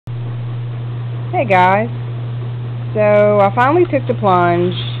Hey guys, so I finally took the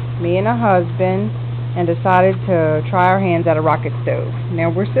plunge, me and a husband, and decided to try our hands at a rocket stove.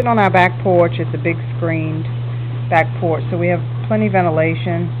 Now we're sitting on our back porch. It's a big screened back porch, so we have plenty of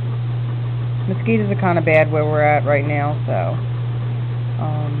ventilation. Mosquitoes are kind of bad where we're at right now, so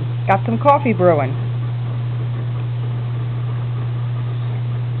got some coffee brewing.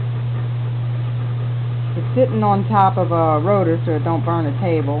 It's sitting on top of a rotor so it don't burn the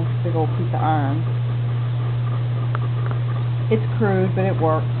table. Big old piece of iron. It's crude, but it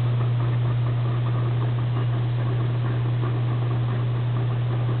works.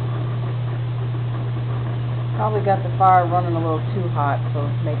 Probably got the fire running a little too hot, so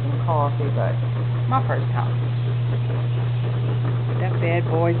it's making coffee, but my first time. That bad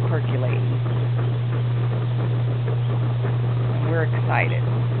boy's percolating. And we're excited.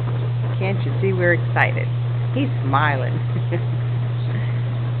 Can't you see we're excited? He's smiling.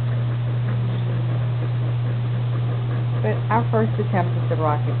 But our first attempt at the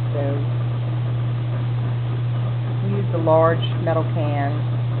rocket stove. We used a large metal can,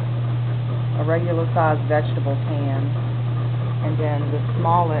 a regular sized vegetable can, and then the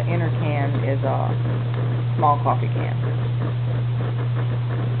smaller inner can is a small coffee can.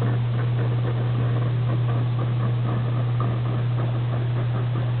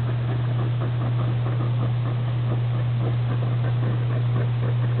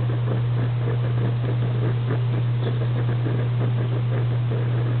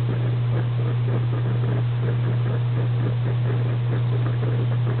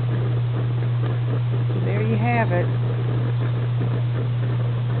 There you have it.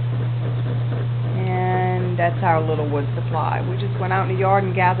 And that's our little wood supply. We just went out in the yard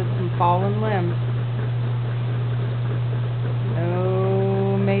and gathered some fallen limbs.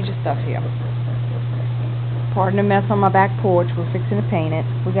 No major stuff here. Pardon the mess on my back porch. We're fixing to paint it.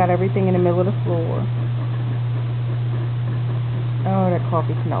 We got everything in the middle of the floor. Oh, that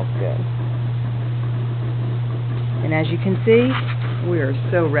coffee smells good. And as you can see, we are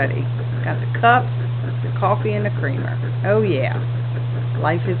so ready. Got the cups, the coffee, and the creamer. Oh yeah,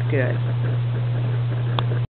 life is good.